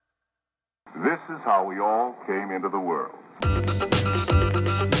This is how we all came into the world.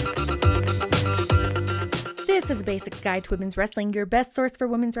 This is the Basics Guide to Women's Wrestling, your best source for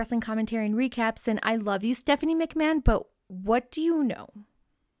women's wrestling commentary and recaps. And I love you, Stephanie McMahon, but what do you know?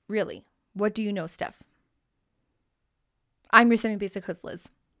 Really, what do you know, Steph? I'm your semi-basic host, Liz.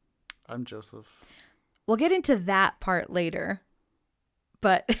 I'm Joseph. We'll get into that part later,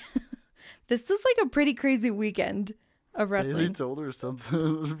 but this is like a pretty crazy weekend of wrestling. Bailey told her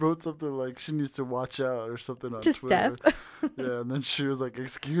something, wrote something like she needs to watch out or something on to Twitter. Steph. Yeah, and then she was like,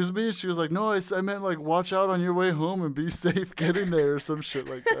 "Excuse me?" She was like, "No, I meant like watch out on your way home and be safe getting there," or some shit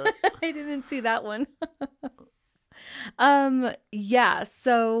like that. I didn't see that one. Yeah,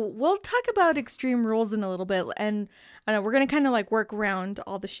 so we'll talk about Extreme Rules in a little bit, and we're gonna kind of like work around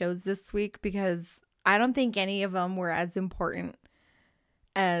all the shows this week because I don't think any of them were as important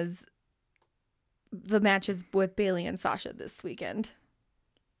as the matches with Bailey and Sasha this weekend.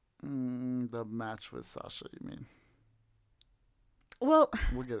 The match with Sasha, you mean? Well,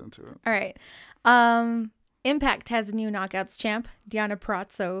 we'll get into it. All right. Impact has a new Knockouts champ. Deonna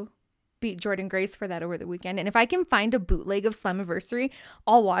Purrazzo beat Jordynne Grace for that over the weekend. And if I can find a bootleg of Slammiversary,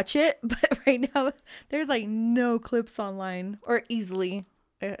 I'll watch it. But right now, there's like no clips online or easily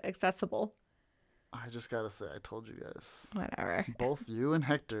accessible. I just gotta say, I told you guys. Whatever. Both you and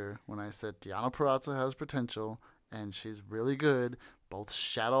Hector, when I said Deonna Purrazzo has potential and she's really good, both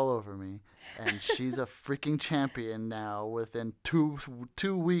shat all over me. And she's a freaking champion now within two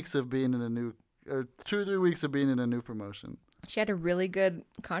weeks of being in a new, or 2-3 weeks of being in a new promotion. She had a really good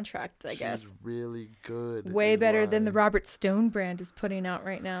contract, I guess. She's really good. Way better than the Robert Stone brand is putting out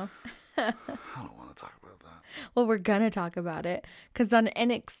right now. I don't want to talk about that. Well, we're going to talk about it. Because on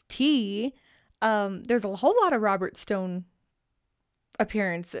NXT, there's a whole lot of Robert Stone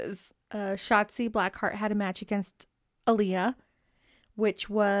appearances. Shotzi Blackheart had a match against Aaliyah, which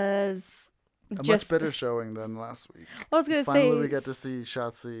was much better showing than last week. I was going to say. Finally, we get to see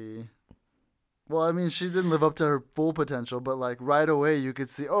Shotzi. Well, I mean, she didn't live up to her full potential, but like right away you could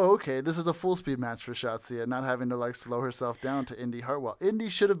see, oh, okay, this is a full speed match for Shotzi and not having to like slow herself down to Indy Hartwell. Indy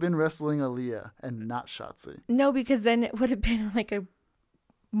should have been wrestling Aaliyah and not Shotzi. No, because then it would have been like a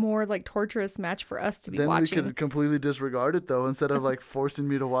more like torturous match for us to be watching. Then we could completely disregard it though, instead of like forcing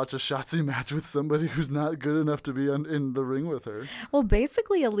me to watch a Shotzi match with somebody who's not good enough to be in the ring with her. Well,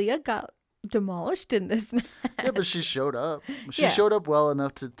 basically Aaliyah got demolished in this match. Yeah, but she showed up. She showed up well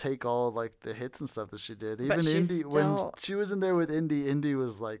enough to take all like the hits and stuff that she did. Even Indy, when she was in there with Indy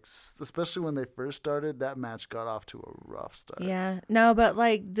was like, especially when they first started, that match got off to a rough start. Yeah, no, but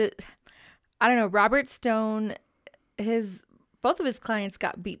like I don't know, Robert Stone, both of his clients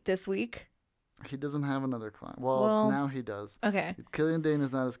got beat this week. He doesn't have another client. Well, now he does. Okay. Killian Dane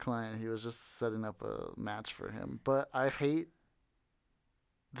is not his client. He was just setting up a match for him. But I hate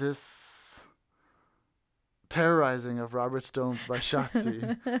this terrorizing of Robert Stone by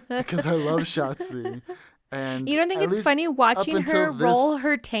Shotzi because I love Shotzi. And you don't think it's funny watching her roll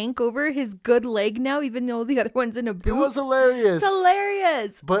her tank over his good leg now, even though the other one's in a boot? It was hilarious. It's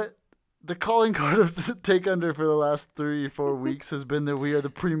hilarious. But the calling card of the Take Under for the last 3-4 weeks has been that we are the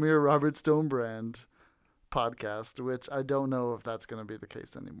premier Robert Stone brand podcast, which I don't know if that's going to be the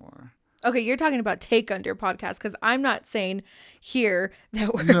case anymore. Okay, you're talking about Take Under podcast because I'm not saying here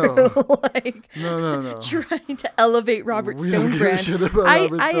that we're no. trying to elevate Robert Stone brand.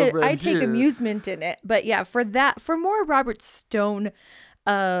 I take amusement in it, but yeah, for more Robert Stone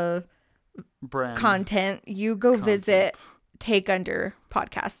brand content, you go visit Take Under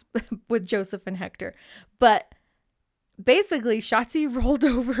podcast with Joseph and Hector. But basically, Shotzi rolled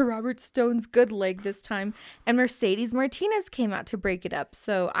over Robert Stone's good leg this time, and Mercedes Martinez came out to break it up.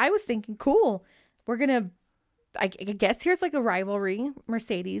 So I was thinking, cool, we're going to, I guess here's like a rivalry,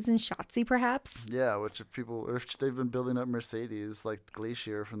 Mercedes and Shotzi perhaps. Yeah, which if they've been building up Mercedes like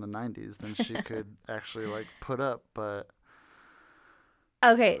Glacier from the 90s, then she could actually like put up, but...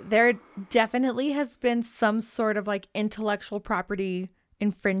 Okay, there definitely has been some sort of like intellectual property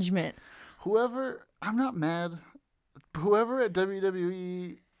infringement. I'm not mad. Whoever at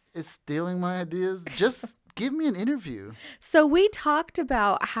WWE is stealing my ideas, just give me an interview. So we talked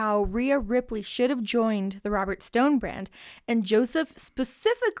about how Rhea Ripley should have joined the Robert Stone brand, and Joseph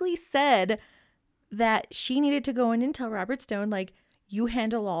specifically said that she needed to go in and tell Robert Stone, like, you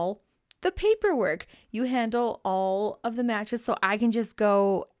handle all the paperwork, you handle all of the matches, so I can just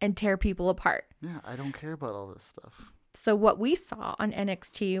go and tear people apart. Yeah, I don't care about all this stuff. So what we saw on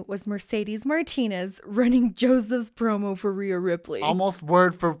NXT was Mercedes Martinez running Joseph's promo for Rhea Ripley. Almost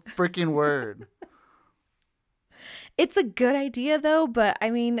word for freaking word. It's a good idea, though, but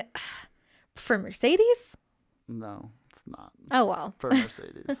I mean, for Mercedes? No, it's not. Oh, well. For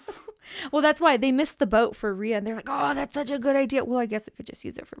Mercedes. Well, that's why they missed the boat for Rhea, and they're like, "Oh, that's such a good idea." Well, I guess we could just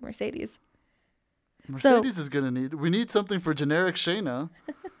use it for Mercedes. Mercedes is gonna need. We need something for generic Shayna.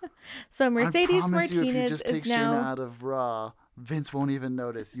 So Mercedes I promise you, if you Martinez just is take now. Shayna out of Raw, Vince won't even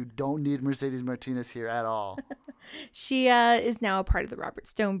notice. You don't need Mercedes Martinez here at all. She is now a part of the Robert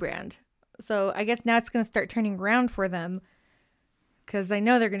Stone brand. So I guess now it's going to start turning around for them. Because I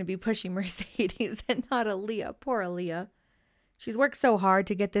know they're going to be pushing Mercedes and not Aaliyah. Poor Aaliyah. She's worked so hard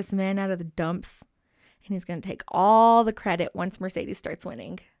to get this man out of the dumps. And he's going to take all the credit once Mercedes starts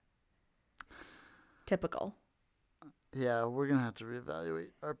winning. Typical. Yeah, we're going to have to reevaluate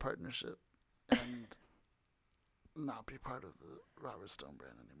our partnership and not be part of the Robert Stone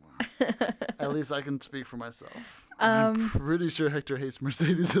brand anymore. At least I can speak for myself. I'm pretty sure Hector hates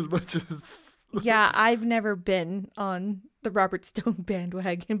Mercedes as much as... Yeah, I've never been on the Robert Stone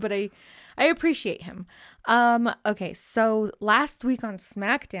bandwagon, but I appreciate him. Okay, so last week on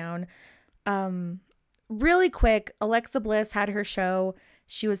SmackDown, really quick, Alexa Bliss had her show.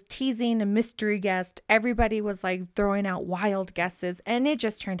 She was teasing a mystery guest. Everybody was like throwing out wild guesses, and it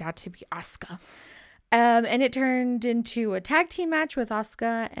just turned out to be Asuka. And it turned into a tag team match with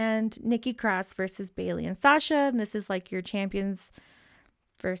Asuka and Nikki Cross versus Bayley and Sasha. And this is like your champions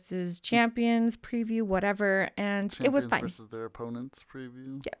versus champions preview, whatever. And it was fine. Versus their opponents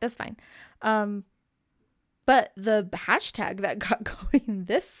preview. Yeah, that's fine. But the hashtag that got going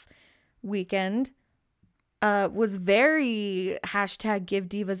this weekend was very hashtag give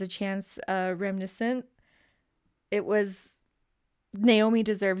divas a chance reminiscent. It was Naomi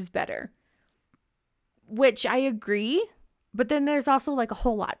deserves better. Which I agree, but then there's also like a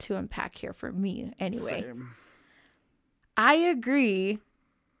whole lot to unpack here for me anyway. Same. I agree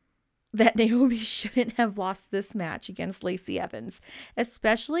that Naomi shouldn't have lost this match against Lacey Evans,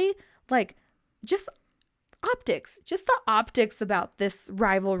 especially like just the optics about this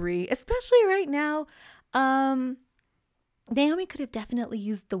rivalry, especially right now. Naomi could have definitely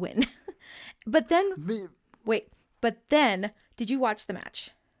used the win. But then, did you watch the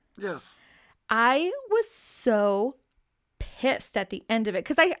match? Yes. I was so pissed at the end of it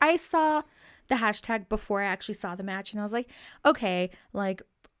because I saw the hashtag before I actually saw the match, and I was like, okay,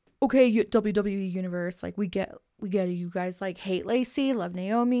 WWE Universe, like we get it. You guys like hate Lacey, love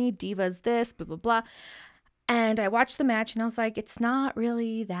Naomi, divas this, blah, blah, blah. And I watched the match and I was like, it's not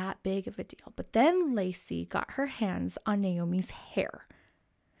really that big of a deal. But then Lacey got her hands on Naomi's hair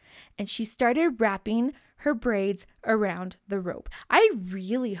and she started wrapping her braids around the rope. I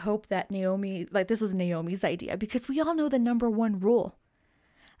really hope that Naomi, like this was Naomi's idea, because we all know the number one rule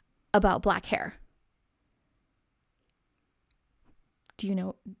about black hair. Do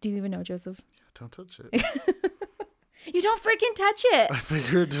you even know, Joseph? Don't touch it. You don't freaking touch it. I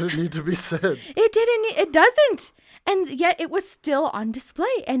figured it didn't need to be said. It doesn't. And yet it was still on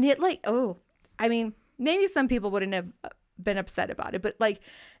display. And it maybe some people wouldn't have been upset about it, but like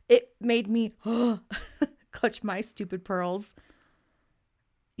it made me clutch my stupid pearls.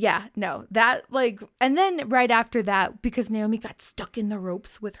 Yeah, no, that like, and then right after that, because Naomi got stuck in the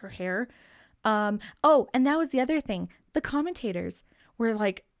ropes with her hair. And that was the other thing. The commentators were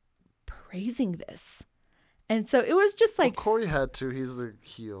like praising this. And so it was just like, Corey had to. He's the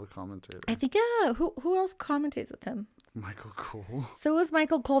heel commentator. I think, who else commentates with him? Michael Cole. So it was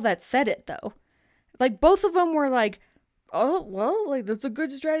Michael Cole that said it, though. Like, both of them were like, oh, well, like, that's a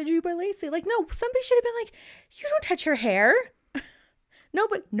good strategy by Lacey. Like, no, somebody should have been like, you don't touch her hair. No,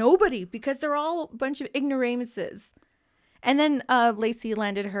 but nobody, because they're all a bunch of ignoramuses. And then Lacey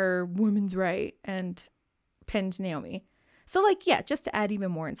landed her women's right and pinned Naomi. So, like, yeah, just to add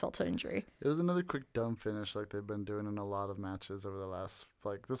even more insult to injury. It was another quick dumb finish like they've been doing in a lot of matches over the last,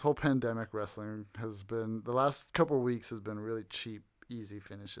 like, this whole pandemic wrestling has been, the last couple of weeks has been really cheap, easy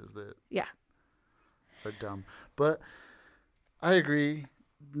finishes that are dumb. But I agree.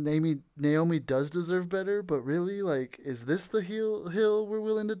 Naomi does deserve better, but really, like, is this the hill we're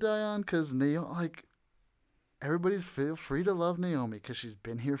willing to die on? Because, like, everybody's feel free to love Naomi because she's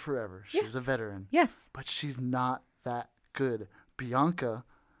been here forever. She's a veteran. Yes. But she's not that good. Bianca,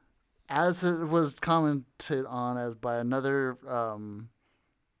 as it was commented on as by another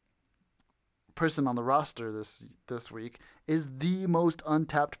person on the roster this week, is the most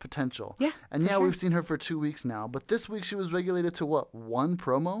untapped potential. Yeah, and sure. We've seen her for 2 weeks now, but this week she was regulated to what, one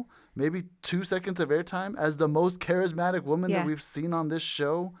promo, maybe 2 seconds of airtime as the most charismatic woman that we've seen on this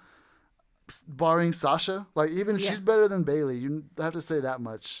show, barring Sasha. Like, even she's better than Bayley. You have to say that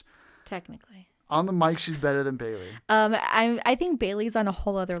much. Technically. On the mic, she's better than Bayley. I think Bayley's on a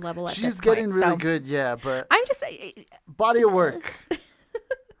whole other level at this point. She's getting really good, yeah, but I'm just body of work.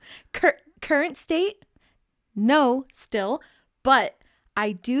 Current state, no, still, but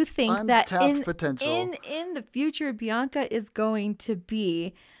I do think that Untapped potential. in the future, Bianca is going to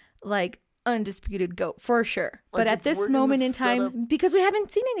be like undisputed GOAT for sure. Like, But at if this we're gonna moment in set time, up- because we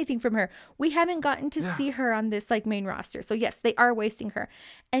haven't seen anything from her, we haven't gotten to Yeah. see her on this like main roster. So yes, they are wasting her.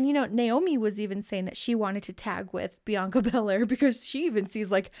 And you know, Naomi was even saying that she wanted to tag with Bianca Belair because she even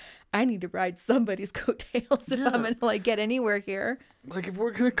sees like, I need to ride somebody's coattails if I'm gonna like get anywhere here. Like, if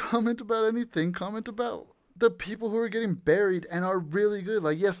we're gonna comment about anything, comment about the people who are getting buried and are really good.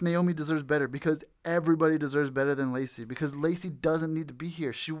 Like, yes, Naomi deserves better because everybody deserves better than Lacey, because Lacey doesn't need to be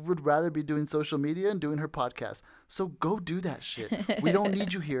here. She would rather be doing social media and doing her podcast. So go do that shit. We don't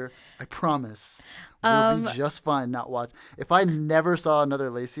need you here. I promise. We'll be just fine not watch. If I never saw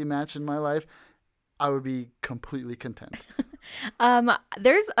another Lacey match in my life, I would be completely content.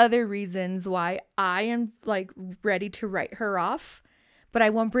 There's other reasons why I am like ready to write her off, but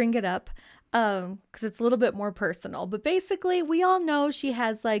I won't bring it up because it's a little bit more personal. But basically, we all know she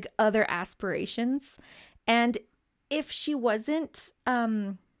has like other aspirations, and if she wasn't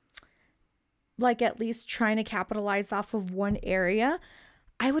like at least trying to capitalize off of one area,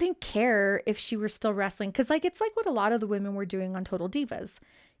 I wouldn't care if she were still wrestling, because like it's like what a lot of the women were doing on Total Divas.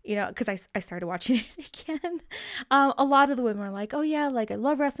 You know, because I started watching it again. A lot of the women are like, oh yeah, like I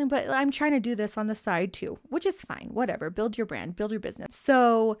love wrestling, but I'm trying to do this on the side too, which is fine. Whatever. Build your brand, build your business.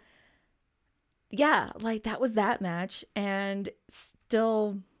 So yeah, like that was that match. And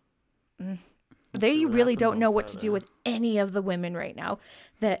still, they see what really happens don't on know what to do Friday. with any of the women right now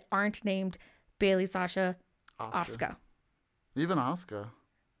that aren't named Bailey, Sasha, Asuka. Even Asuka.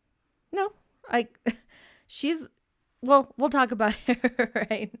 No, like she's, well, we'll talk about it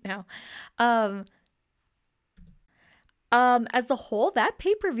right now. As a whole, that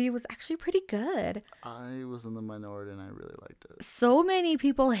pay-per-view was actually pretty good. I was in the minority and I really liked it. So many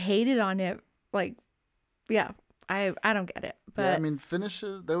people hated on it. Like, yeah, I don't get it. But Yeah, I mean,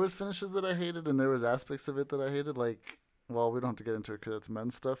 there was finishes that I hated, and there was aspects of it that I hated. Like, well, we don't have to get into it because it's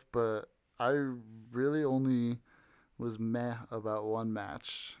men's stuff, but I really only was meh about one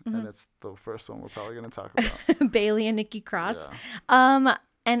match, and it's the first one we're probably going to talk about. Bailey and Nikki Cross. Yeah.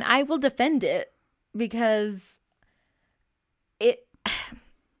 And I will defend it because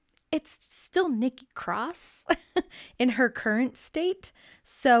it's still Nikki Cross in her current state.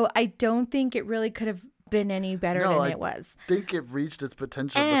 So I don't think it really could have been any better than it was. I think it reached its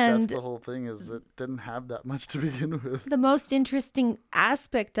potential, but And that's the whole thing, is it didn't have that much to begin with. the most interesting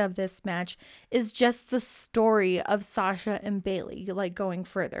aspect of this match is just the story of Sasha and Bailey, like going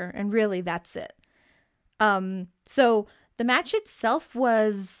further. And really, that's it. So the match itself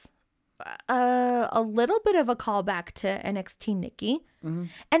was a little bit of a callback to NXT Nikki. Mm-hmm.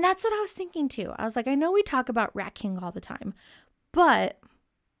 And that's what I was thinking too. I was like, I know we talk about Rat King all the time, but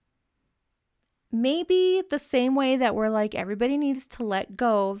maybe the same way that we're like, everybody needs to let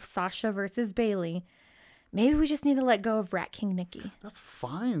go of Sasha versus Bailey, maybe we just need to let go of Rat King Nikki. That's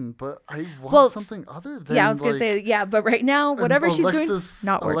fine, but I want something other than, yeah, I was gonna say, yeah, but right now, whatever she's doing,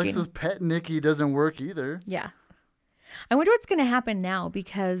 not working. Alexa's pet Nikki doesn't work either. Yeah. I wonder what's gonna happen now,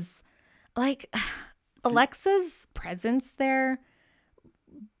 because like Alexa's presence there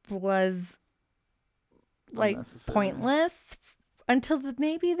was like Unnecessary. pointless until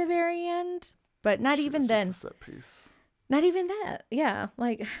maybe the very end, but not She even was just then. a set piece. Not even that. Yeah,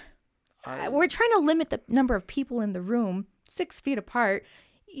 like we're trying to limit the number of people in the room 6 feet apart.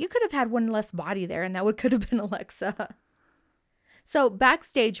 You could have had one less body there, and that could have been Alexa. So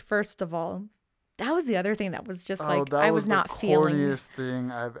backstage, first of all, that was the other thing that was just like, I was not feeling. the corniest thing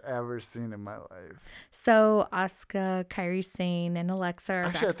I've ever seen in my life. So Asuka, Kairi Sane, and Alexa are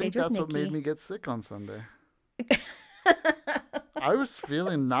Actually, I backstage think that's with what Nikki. made me get sick on Sunday. I was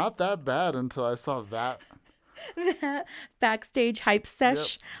feeling not that bad until I saw that. Backstage hype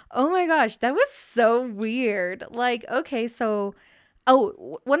sesh. Oh my gosh, that was so weird. Like, okay, so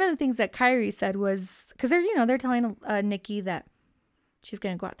one of the things that Kairi said was, because they're telling Nikki that she's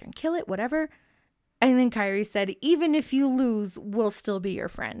gonna go out there and kill it, whatever. And then Kairi said, even if you lose, we'll still be your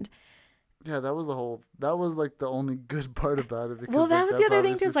friend. Yeah, that was like the only good part about it. Because, Well, that like, was the that's other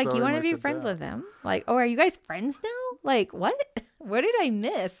thing too. It's obviously like, you want to selling, be the friends dad. with him? Like, oh, are you guys friends now? Like, what? What did I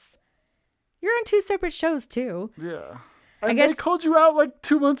miss? You're on 2 separate shows too. Yeah. And guess- they called you out like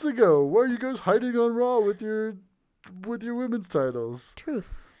 2 months ago. Why are you guys hiding on Raw with your women's titles? Truth.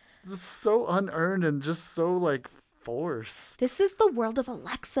 It's so unearned and just so like forced. This is the world of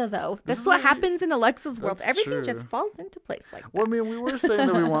Alexa, though. This That's is what what we- happens in Alexa's world. That's Everything just true. falls into place like that. Well, I mean, we were saying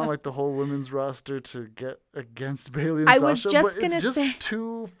that we want like the whole women's roster to get against Bailey and I Sasha, was just but gonna it's just say-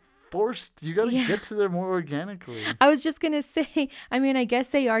 too forced. You gotta Yeah. get to there more organically. I was just gonna say, I mean, I guess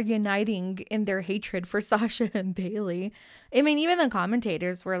they are uniting in their hatred for Sasha and Bailey. I mean, even the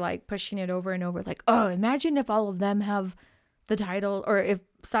commentators were like pushing it over and over, like, oh, imagine if all of them have the title, or if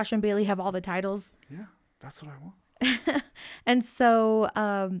Sasha and Bailey have all the titles. Yeah, that's what I want. And so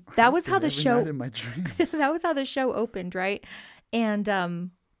that was how the Every night show in my dreams. that was how the show opened, right?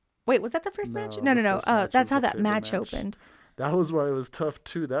 And wait, was that the first match? No. the first match That's was how the that table match match. opened. That was why it was tough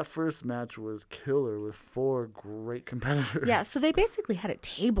too. That first match was killer with 4 great competitors. Yeah, so they basically had a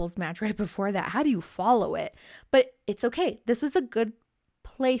tables match right before that. How do you follow it? But it's okay. This was a good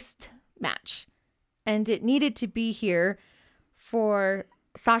placed match. And it needed to be here for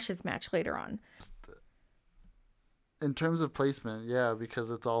Sasha's match later on. In terms of placement, yeah,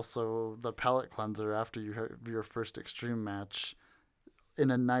 because it's also the palate cleanser after you have your first extreme match. In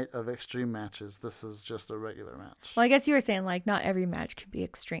a night of extreme matches, this is just a regular match. Well, I guess you were saying like not every match can be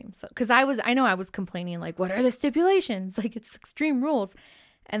extreme. So because I know I was complaining like, what are the stipulations? Like it's extreme rules.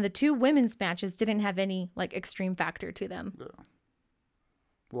 And the 2 women's matches didn't have any like extreme factor to them. Yeah.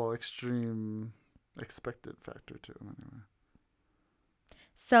 Well, extreme expected factor too. Anyway.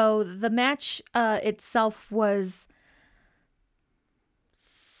 So the match itself was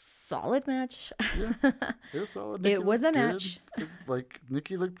solid match. Yeah, it was solid. It was looked a good. match. Like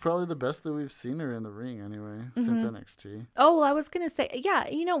Nikki looked probably the best that we've seen her in the ring anyway since NXT. Oh, well, I was going to say, yeah,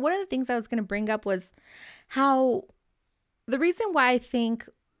 one of the things I was going to bring up was how the reason why I think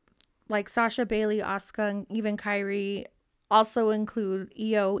like Sasha, Bailey, Asuka, and even Kyrie also include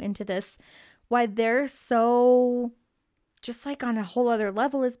Io into this, why they're so just like on a whole other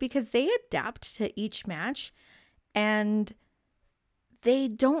level is because they adapt to each match and they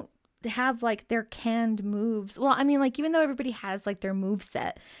don't have like their canned moves. Well, I mean, like even though everybody has like their move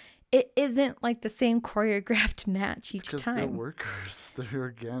set, it isn't like the same choreographed match each Because time. they're workers. They're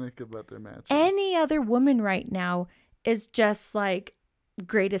organic about their matches. Any other woman right now is just like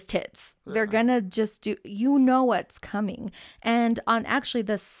greatest hits. They're gonna just do, what's coming. And on actually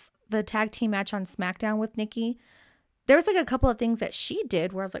the tag team match on SmackDown with Nikki, there was like a couple of things that she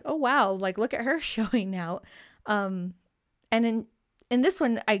did where I was like, oh wow, like look at her showing out. And in this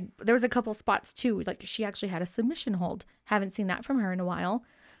one, there was a couple spots too. Like she actually had a submission hold. Haven't seen that from her in a while.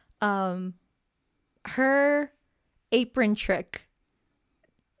 Her apron trick,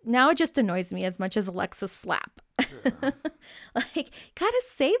 now it just annoys me as much as Alexa's slap. Yeah. Like, gotta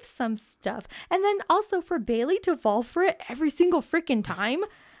save some stuff. And then also for Bailey to fall for it every single freaking time.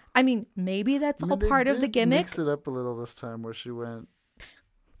 I mean, maybe that's all they part of the did gimmick. Mix it up a little this time where she went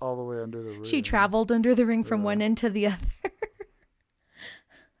all the way under the ring. She traveled under the ring from one end to the other.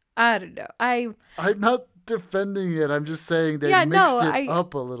 I don't know. I'm not defending it. I'm just saying they mixed it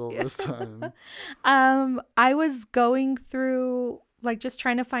up a little this time. I was going through like just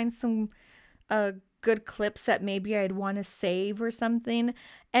trying to find some good clips that maybe I'd want to save or something,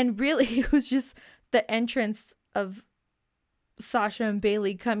 and really it was just the entrance of Sasha and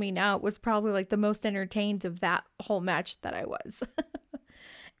Bailey coming out was probably like the most entertained of that whole match that I was.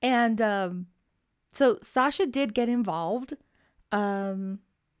 And so Sasha did get involved. And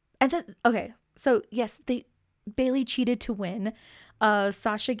then, okay, so yes, Bailey cheated to win.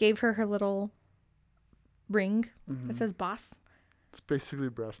 Sasha gave her little ring that says boss. It's basically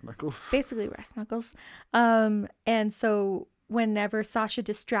brass knuckles. Basically brass knuckles. And so whenever Sasha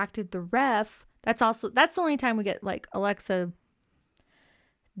distracted the ref, that's the only time we get like Alexa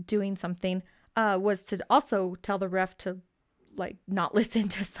doing something, was to also tell the ref to like not listen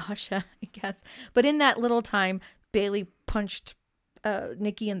to Sasha, I guess. But in that little time, Bailey punched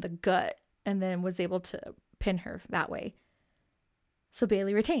Nikki in the gut and then was able to pin her that way. So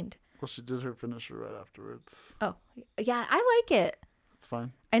Bailey retained. Well, she did her finisher right afterwards. Oh, yeah, I like it. It's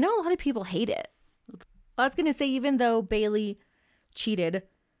fine. I know a lot of people hate it. I was going to say, even though Bailey cheated,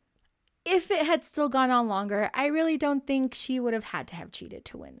 if it had still gone on longer, I really don't think she would have had to have cheated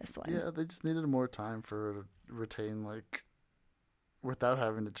to win this one. Yeah, they just needed more time for her to retain, like, without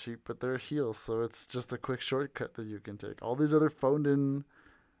having to cheat. But they're heels, so it's just a quick shortcut that you can take. All these other phoned-in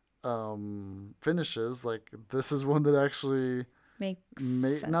finishes, like, this is one that actually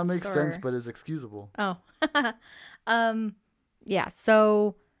not makes sense, but is excusable. Oh. Yeah,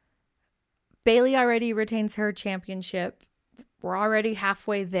 so Bailey already retains her championship. We're already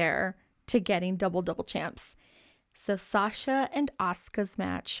halfway there to getting double champs. So Sasha and Asuka's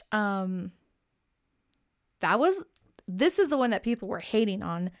match. This is the one that people were hating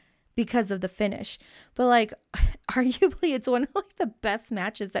on because of the finish. But like arguably it's one of like the best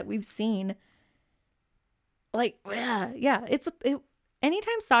matches that we've seen. Like yeah,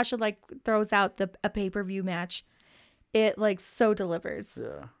 anytime Sasha like throws out a pay-per-view match, it like so delivers.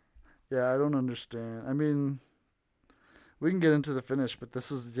 Yeah. Yeah, I don't understand. I mean, we can get into the finish, but this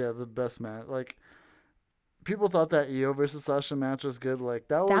was the best match. Like, people thought that Io versus Sasha match was good. Like,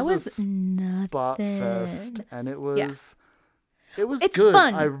 that That was was a spot fest, nothing. and it Yeah. was It's good.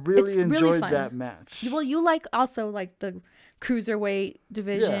 fun. I really It's really enjoyed fun. that match. Well, you like also like the cruiserweight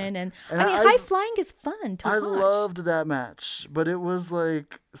division, and And I mean, high flying is fun to I watch. loved that match, but it was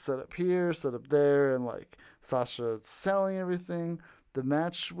like set up here, set up there, and like Sasha selling everything. The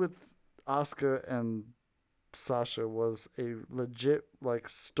match with Asuka and Sasha was a legit like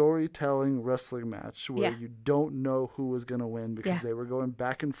storytelling wrestling match where Yeah. you don't know who was gonna win because Yeah. they were going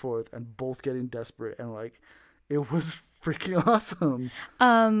back and forth and both getting desperate, and like it was freaking awesome.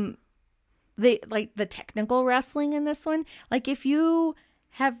 The technical wrestling in this one, like if you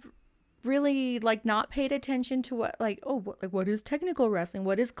have really like not paid attention to what is technical wrestling,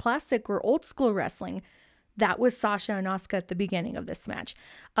 what is classic or old school wrestling, that was Sasha and Asuka at the beginning of this match.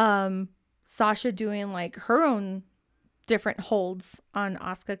 Sasha doing like her own different holds on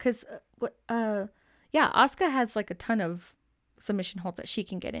Asuka because Asuka has like a ton of submission holds that she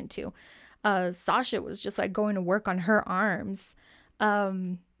can get into. Sasha was just like going to work on her arms.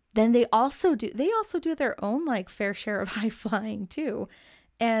 Then they also do their own like fair share of high flying too.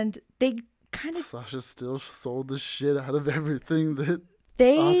 And they kind of Sasha still sold the shit out of everything that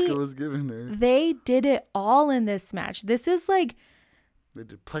they Asuka was giving her. they did it all in this match. This is like They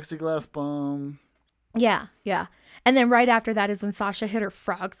did plexiglass bomb. yeah. And then right after that is when Sasha hit her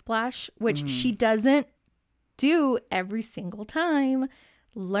frog splash, which she doesn't do every single time.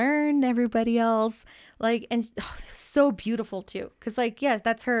 Learn everybody else. Like, and it was so beautiful too. Cause like, yeah,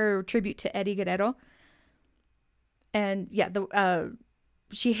 that's her tribute to Eddie Guerrero. And yeah,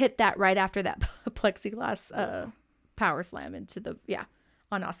 she hit that right after that plexiglass power slam into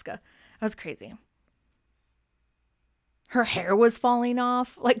on Asuka. That was crazy. Her hair was falling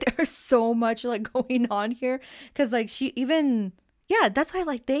off. Like there's so much like going on here. Cause like that's why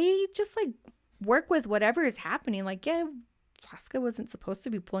like they just like work with whatever is happening. Like, yeah, Asuka wasn't supposed to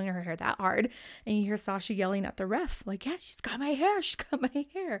be pulling her hair that hard. And you hear Sasha yelling at the ref, like, yeah, she's got my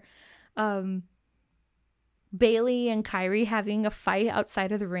hair. Bailey and Kyrie having a fight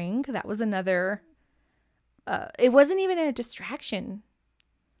outside of the ring. That was another, it wasn't even a distraction.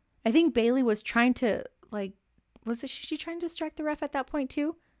 I think Bailey was trying to like, was she trying to distract the ref at that point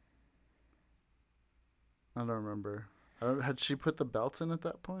too? I don't remember. Had she put the belts in at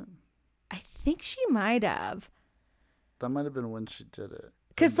that point? I think she might have. That might have been when she did it.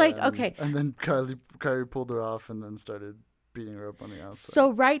 Cause okay. And then Kyrie pulled her off and then started beating her up on the outside.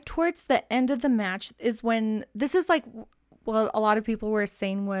 So right towards the end of the match is when this is like, well, a lot of people were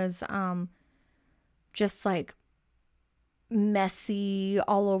saying was just like messy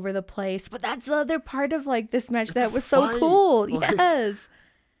all over the place, but that's the other part of like this match that was so cool. Like, yes.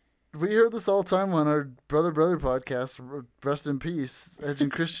 We hear this all the time on our brother podcast. Rest in peace, Edge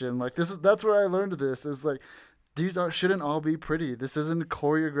and Christian. Like that's where I learned this. Is like these shouldn't all be pretty. This isn't a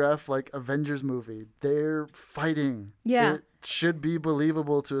choreographed like Avengers movie. They're fighting. Yeah. It should be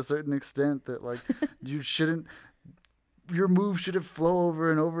believable to a certain extent that like your move shouldn't flow over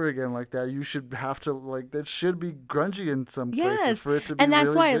and over again like that. You should have to like that should be grungy in some places for it to be. And that's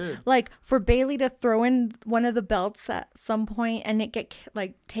really why good. like for Bailey to throw in one of the belts at some point and it get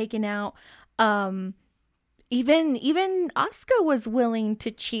like taken out. Even Asuka was willing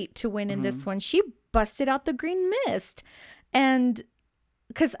to cheat to win in this one. She busted out the green mist. And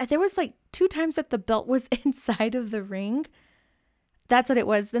because there was like 2 times that the belt was inside of the ring. That's what it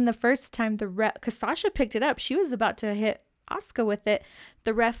was. Then the first time the ref, because Sasha picked it up, she was about to hit Asuka with it.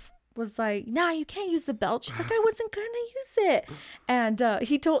 The ref was like, "No, you can't use the belt." She's like, "I wasn't gonna use it." And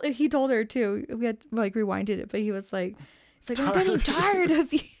he told her too. We had like rewinded it, but he was like, "I'm getting tired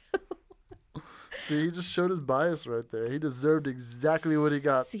of you." See, he just showed his bias right there. He deserved exactly what he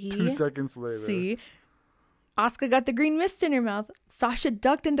got 2 seconds later. See? Asuka got the green mist in her mouth. Sasha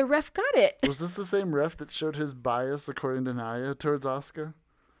ducked and the ref got it. Was this the same ref that showed his bias, according to Naya, towards Asuka?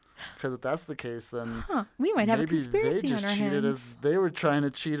 Because if that's the case, then we might have a maybe conspiracy they just on our cheated hands. as they were trying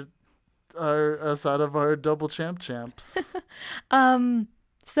to cheat us out of our double champs.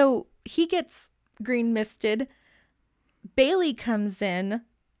 So he gets green misted. Bailey comes in,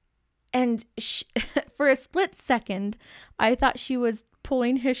 and for a split second, I thought she was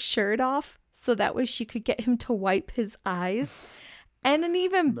pulling his shirt off so that way she could get him to wipe his eyes. And an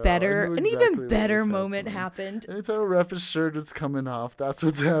even better moment happened. Anytime a ref's shirt is coming off, that's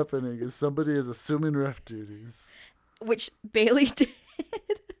what's happening. Is somebody is assuming ref duties, which Bailey did.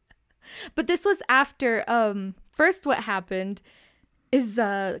 But this was after. First, what happened is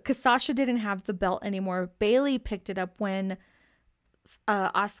because Sasha didn't have the belt anymore. Bailey picked it up when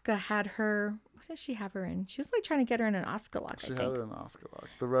Asuka had her. What did she have her in? She was like trying to get her in an Asuka lock. She I had think. her in the Oscar lock.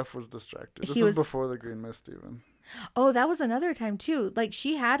 The ref was distracted. This He was was- before the green mist even. Oh, that was another time too. Like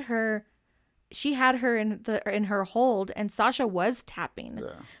she had her in her hold, and Sasha was tapping.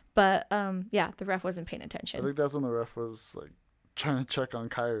 Yeah. But yeah, the ref wasn't paying I attention. think that's when the ref was like trying to check on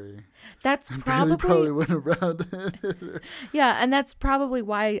Kyrie. That's Bailey probably probably went around it. yeah, and that's probably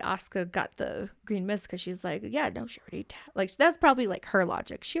why Asuka got the green mist, because she's like, yeah, no, she already tapped. Like that's probably like her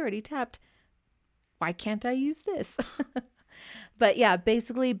logic. She already tapped. Why can't I use this? But yeah,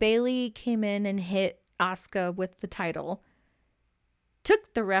 basically Bailey came in and hit Asuka with the title,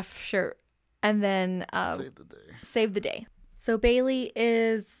 took the ref shirt, and then Save the day. saved the day. So Bailey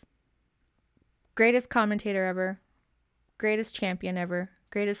is greatest commentator ever, greatest champion ever,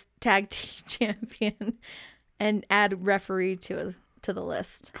 greatest tag team champion, and add referee to the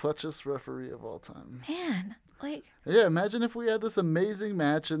list. Clutchest referee of all time. Man, like Yeah, imagine if we had this amazing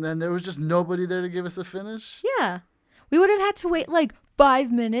match and then there was just nobody there to give us a finish. yeah, we would have had to wait like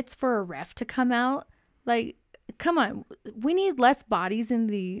 5 minutes for a ref to come out. Like, come on, we need less bodies in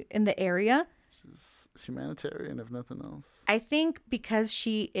the area. She's humanitarian, if nothing else. I think because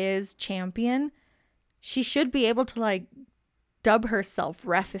she is champion, she should be able to like dub herself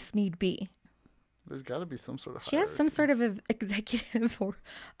ref if need be. There's got to be some sort of She has some hierarchy. sort of executive or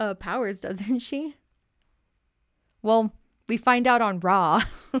powers, doesn't she? Well, we find out on Raw.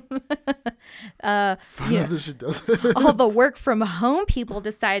 Find yeah. out that she doesn't. All the work from home people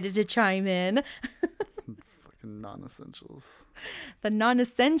decided to chime in. Fucking non-essentials. The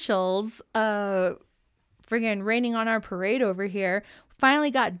non-essentials, friggin' raining on our parade over here. Finally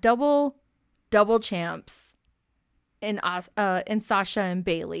got double champs in Sasha and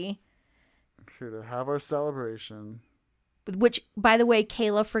Bailey. Here to have our celebration. Which, by the way,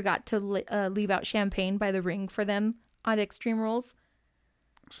 Kayla forgot to leave out champagne by the ring for them on Extreme Rules.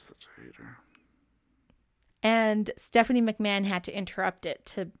 She's such a hater. And Stephanie McMahon had to interrupt it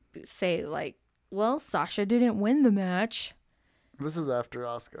to say, like, well, Sasha didn't win the match. This is after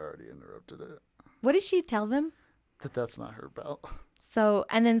Asuka already interrupted it. What did she tell them? That's not her belt. So,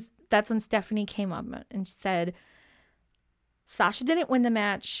 and then that's when Stephanie came up and said, Sasha didn't win the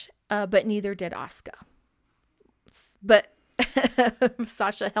match, but neither did Asuka. But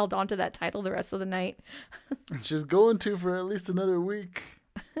Sasha held on to that title the rest of the night. She's going to for at least another week.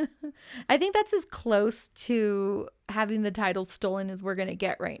 I think that's as close to having the title stolen as we're going to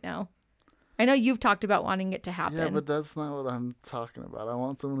get right now. I know you've talked about wanting it to happen. Yeah, but that's not what I'm talking about. I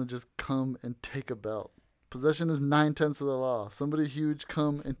want someone to just come and take a belt. Possession is 9/10 of the law. Somebody huge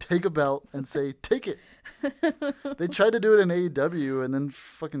come and take a belt and say, take it. They tried to do it in AEW and then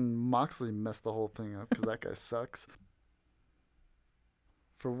fucking Moxley messed the whole thing up because that guy sucks.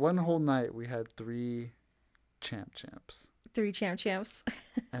 For one whole night, we had 3 champs. 3 champs.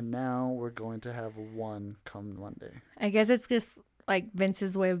 And now we're going to have 1 come Monday. I guess it's just like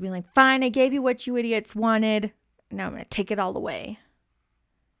Vince's way of being like, fine, I gave you what you idiots wanted. Now I'm going to take it all away.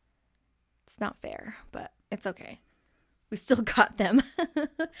 It's not fair, but it's okay. We still got them.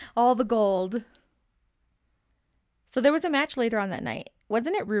 All the gold. So there was a match later on that night.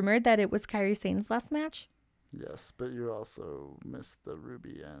 Wasn't it rumored that it was Kairi Sane's last match? Yes, but you also missed the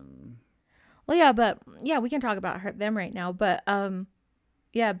Ruby and... Well, yeah, but yeah, we can talk about them right now. But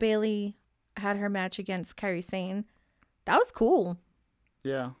yeah, Bailey had her match against Kairi Sane. That was cool.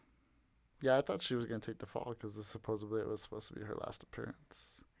 Yeah. Yeah, I thought she was going to take the fall because supposedly it was supposed to be her last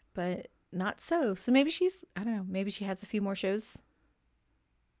appearance. But not so. So maybe I don't know, maybe she has a few more shows.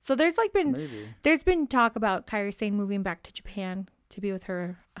 So there's been talk about Kairi Sane moving back to Japan to be with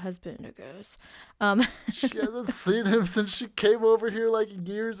her husband, I guess. She hasn't seen him since she came over here like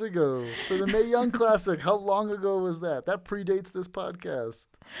years ago for the Mae Young Classic. How long ago was that? That predates this podcast.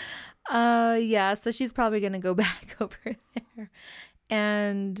 Yeah, so she's probably going to go back over there.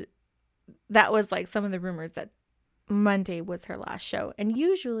 And that was like some of the rumors that Monday was her last show. And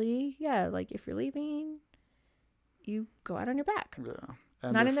usually, yeah, like if you're leaving, you go out on your back. Yeah.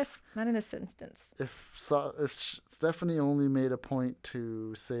 And Not in this instance. If Stephanie only made a point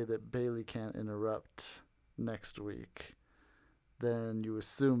to say that Bailey can't interrupt next week, then you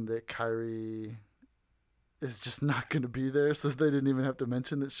assume that Kairi is just not going to be there, so they didn't even have to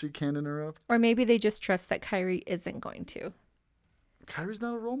mention that she can't interrupt. Or maybe they just trust that Kairi isn't going to. Kairi's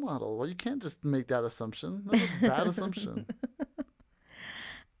not a role model. Well, you can't just make that assumption. That's a bad assumption.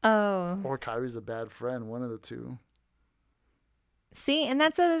 Oh. Or Kairi's a bad friend, one of the two. See, and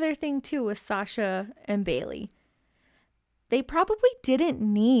that's another thing too with Sasha and Bailey. They probably didn't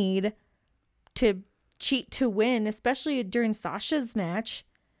need to cheat to win, especially during Sasha's match.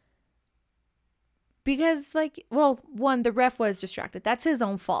 Because, like, well, one, the ref was distracted. That's his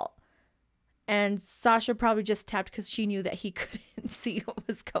own fault. And Sasha probably just tapped because she knew that he couldn't see what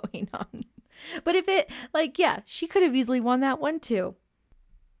was going on. But if it, like, yeah, she could have easily won that one too.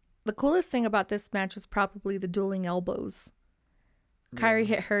 The coolest thing about this match was probably the dueling elbows. Kairi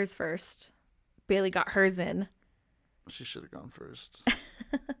hit hers first. Bayley got hers in. She should have gone first.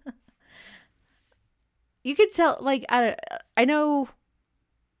 You could tell, like, I know,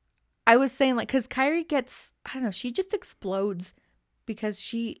 I was saying, like, because Kairi gets, I don't know, she just explodes because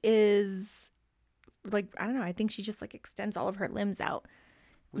she is, like, I don't know, I think she just, like, extends all of her limbs out.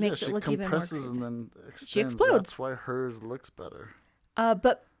 Makes it look even more crazy. And then extends. She explodes. That's why hers looks better.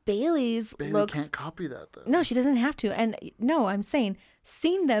 But Bailey looks... can't copy that, though. No, she doesn't have to. And no, I'm saying,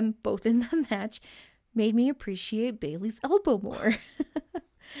 seeing them both in the match made me appreciate Bailey's elbow more.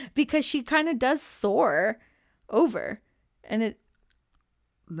 Because she kind of does soar over. And it...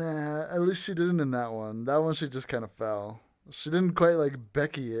 Nah, at least she didn't in that one. That one she just kind of fell. She didn't quite like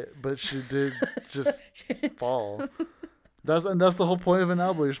Becky it, but she did just fall. That's the whole point of an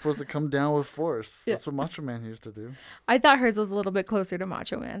elbow. You're supposed to come down with force. Yeah. That's what Macho Man used to do. I thought hers was a little bit closer to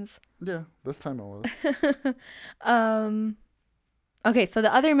Macho Man's. Yeah, this time it was. Okay, so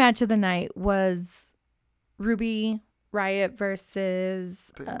the other match of the night was Ruby Riott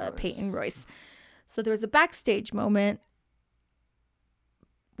versus Peyton Royce. So there was a backstage moment.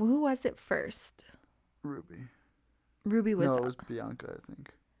 Who was it first? Ruby was... No, it was Bianca, I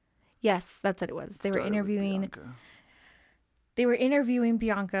think. Yes, that's what it was. They were interviewing... Bianca. They were interviewing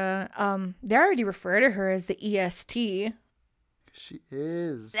Bianca. They already refer to her as the EST. She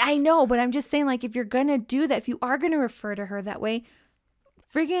is. I know, but I'm just saying, like, if you're going to do that, if you are going to refer to her that way,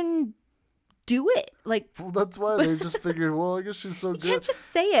 friggin' do it. Like, well, that's why they just figured, well, I guess she's so good. You can't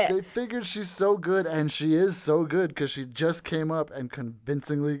just say it. They figured she's so good, and she is so good because she just came up and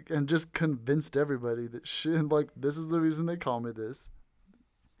just convinced everybody that this is the reason they call me this.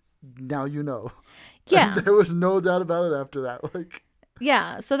 Now you know. Yeah. And there was no doubt about it after that. Like,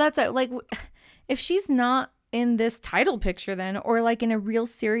 yeah, so that's it. Like, if she's not in this title picture then, or like in a real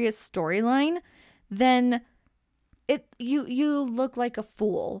serious storyline, then you look like a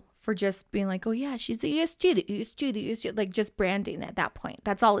fool for just being like, oh yeah, she's the EST, like just branding at that point.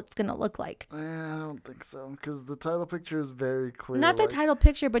 That's all it's gonna look like. I don't think so, because the title picture is very clear. Not the title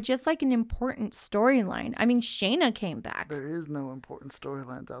picture, but just like an important storyline. I mean, Shayna came back. There is no important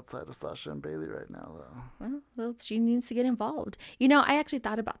storylines outside of Sasha and Bayley right now, though. Well, she needs to get involved. You know, I actually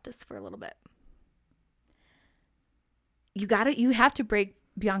thought about this for a little bit. You have to break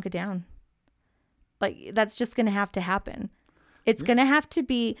Bianca down. Like, that's just gonna have to happen. It's going to have to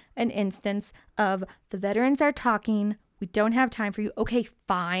be an instance of the veterans are talking. We don't have time for you. Okay,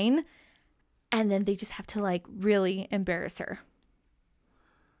 fine. And then they just have to, like, really embarrass her.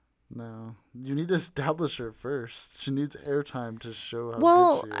 No. You need to establish her first. She needs airtime to show how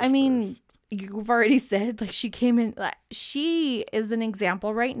well, good she is. I mean, first. You've already said, like, she came in. Like, she is an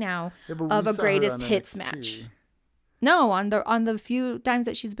example right now of a greatest hits match. No, on the few times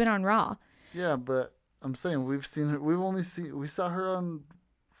that she's been on Raw. Yeah, but I'm saying we saw her on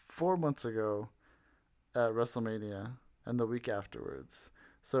 4 months ago at WrestleMania and the week afterwards.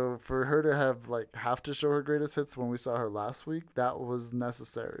 So for her to have to show her greatest hits when we saw her last week, that was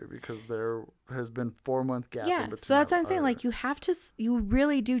necessary because there has been 4 month gap. Yeah, in between. so that's what I'm saying. Like, you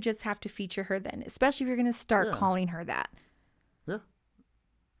really do just have to feature her then, especially if you're going to start calling her that. Yeah.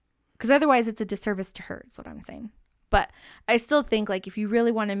 Because otherwise it's a disservice to her, is what I'm saying. But I still think, like, if you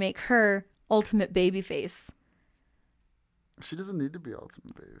really want to make her ultimate babyface, she doesn't need to be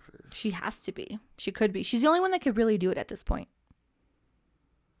ultimate babyface. She has to be. She could be. She's the only one that could really do it at this point.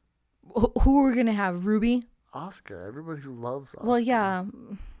 Who are we gonna have? Ruby? Asuka. Everybody who loves Asuka. Well, yeah.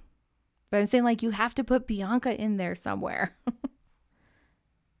 But I'm saying, like, you have to put Bianca in there somewhere.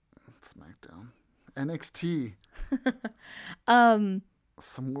 SmackDown. NXT.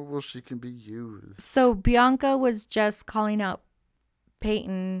 Somewhere where she can be used. So Bianca was just calling out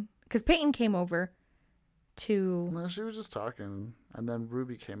Peyton, because Peyton came over to... No, she was just talking, and then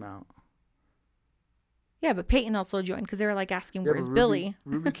Ruby came out. Yeah, but Peyton also joined, because they were, like, asking, where's Billy?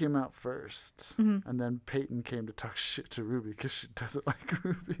 Ruby came out first, and then Peyton came to talk shit to Ruby, because she doesn't like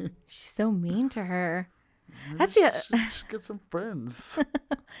Ruby. She's so mean to her. Maybe That's she it. should get some friends.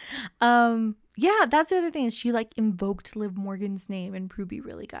 Yeah, that's the other thing, is she, like, invoked Liv Morgan's name, and Ruby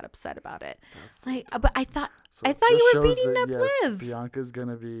really got upset about it. Like, but I thought you were beating up Liv. Bianca's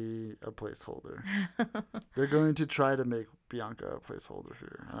gonna be a placeholder. They're going to try to make Bianca a placeholder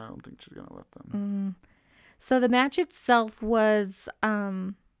here. I don't think she's gonna let them. So the match itself was,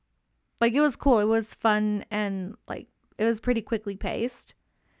 like, it was cool. It was fun, and, like, it was pretty quickly paced.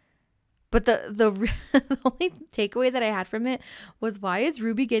 But the only takeaway that I had from it was, why is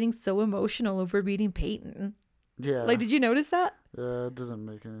Ruby getting so emotional over beating Peyton? Yeah. Like, did you notice that? Yeah, it doesn't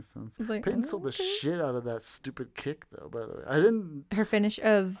make any sense. It's like, Peyton sold the okay. shit out of that stupid kick, though, by the way. I didn't... Her finish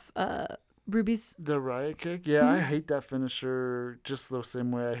of Ruby's. The riot kick? Yeah, I hate that finisher just the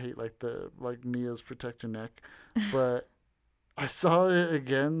same way I hate, like Mia's protect your neck. But I saw it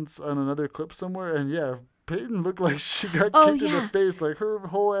again on another clip somewhere, and yeah, Peyton looked like she got kicked in the face. Like, her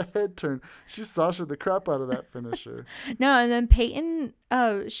whole head turned. She Sasha the crap out of that finisher. No, and then Peyton,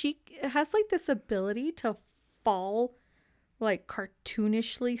 she has like this ability to fall like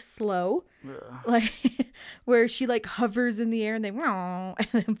cartoonishly slow, like where she like hovers in the air and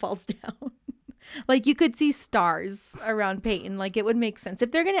then falls down. Like, you could see stars around Peyton. Like, it would make sense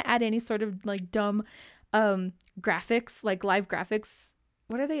if they're gonna add any sort of like dumb graphics, like live graphics.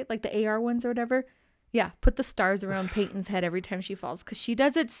 What are they, like the AR ones or whatever? Yeah, put the stars around Peyton's head every time she falls, because she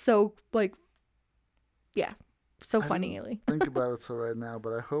does it so like, yeah, so funnily. Think about it so right now,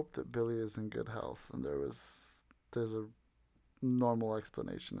 but I hope that Billy is in good health and there's a normal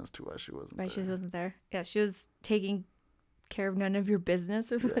explanation as to why she wasn't there. She wasn't there. Yeah, she was taking care of none of your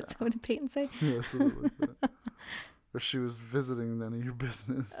business, or what did Peyton say? Yeah, something like that. Or she was visiting none of your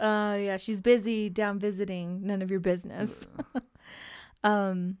business. Yeah, she's busy down visiting none of your business.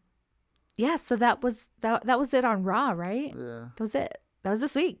 Yeah, so that was it on Raw, right? Yeah. That was it. That was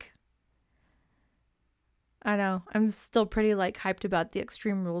this week. I know. I'm still pretty like hyped about the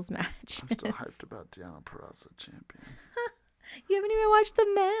Extreme Rules match. I'm still hyped about Deonna Purrazzo champion. You haven't even watched the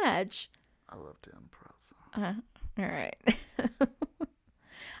match. I love Deonna Purrazzo. All right.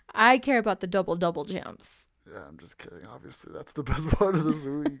 I care about the double jumps. Yeah, I'm just kidding. Obviously, that's the best part of this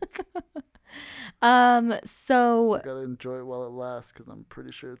week. So I gotta enjoy it while it lasts, because I'm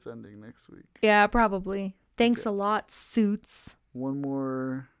pretty sure it's ending next week. Yeah, probably. Thanks a lot, Suits. One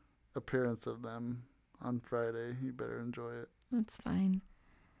more appearance of them on Friday. You better enjoy it. That's fine.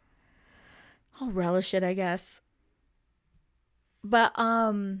 I'll relish it, I guess. But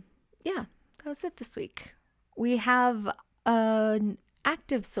yeah, that was it this week. We have an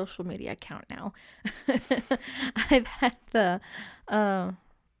active social media account now. I've had the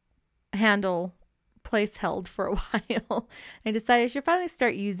handle place held for a while. I decided I should finally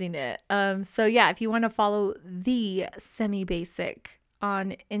start using it. So yeah, if you want to follow the Semi Basic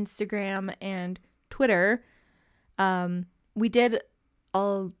on Instagram and Twitter, we did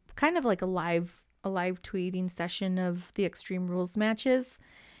a kind of like a live tweeting session of the Extreme Rules matches,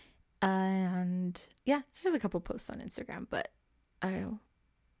 and yeah, there's a couple posts on Instagram, but I don't know,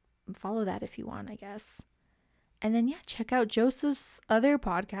 follow that if you want, I guess. And then yeah, check out Joseph's other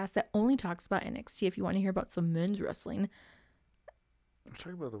podcast that only talks about NXT if you want to hear about some men's wrestling. I'm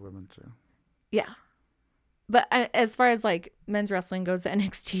talking about the women too. Yeah, but as far as like men's wrestling goes, the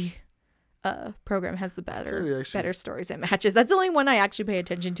NXT program has the better stories and matches. That's the only one I actually pay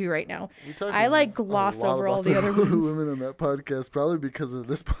attention to right now. I like gloss over all the other ones. Women on that podcast, probably because of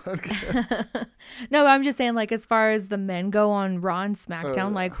this podcast. No, I'm just saying, like, as far as the men go on Raw and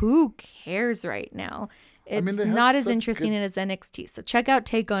SmackDown, like, who cares right now? It's not as interesting as NXT. So check out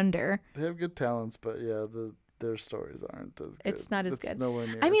Take Under. They have good talents, but yeah, their stories aren't as good. It's not as good. Nowhere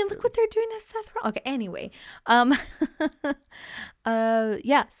near look what they're doing to Seth Rollins. Okay, anyway.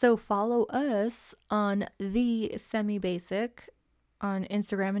 Yeah, so follow us on the Semi Basic on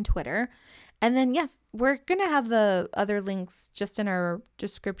Instagram and Twitter. And then, yes, we're going to have the other links just in our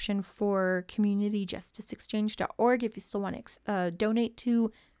description for communityjusticeexchange.org if you still want to donate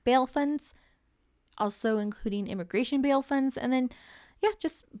to bail funds, also including immigration bail funds. And then, yeah,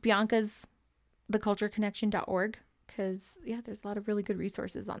 just Bianca's thecultureconnection.org, because, yeah, there's a lot of really good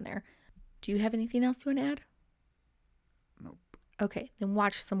resources on there. Do you have anything else you want to add? Nope. Okay, then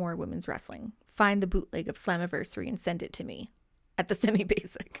watch some more women's wrestling. Find the bootleg of Slammiversary and send it to me at the Semi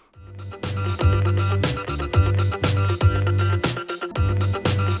Basic.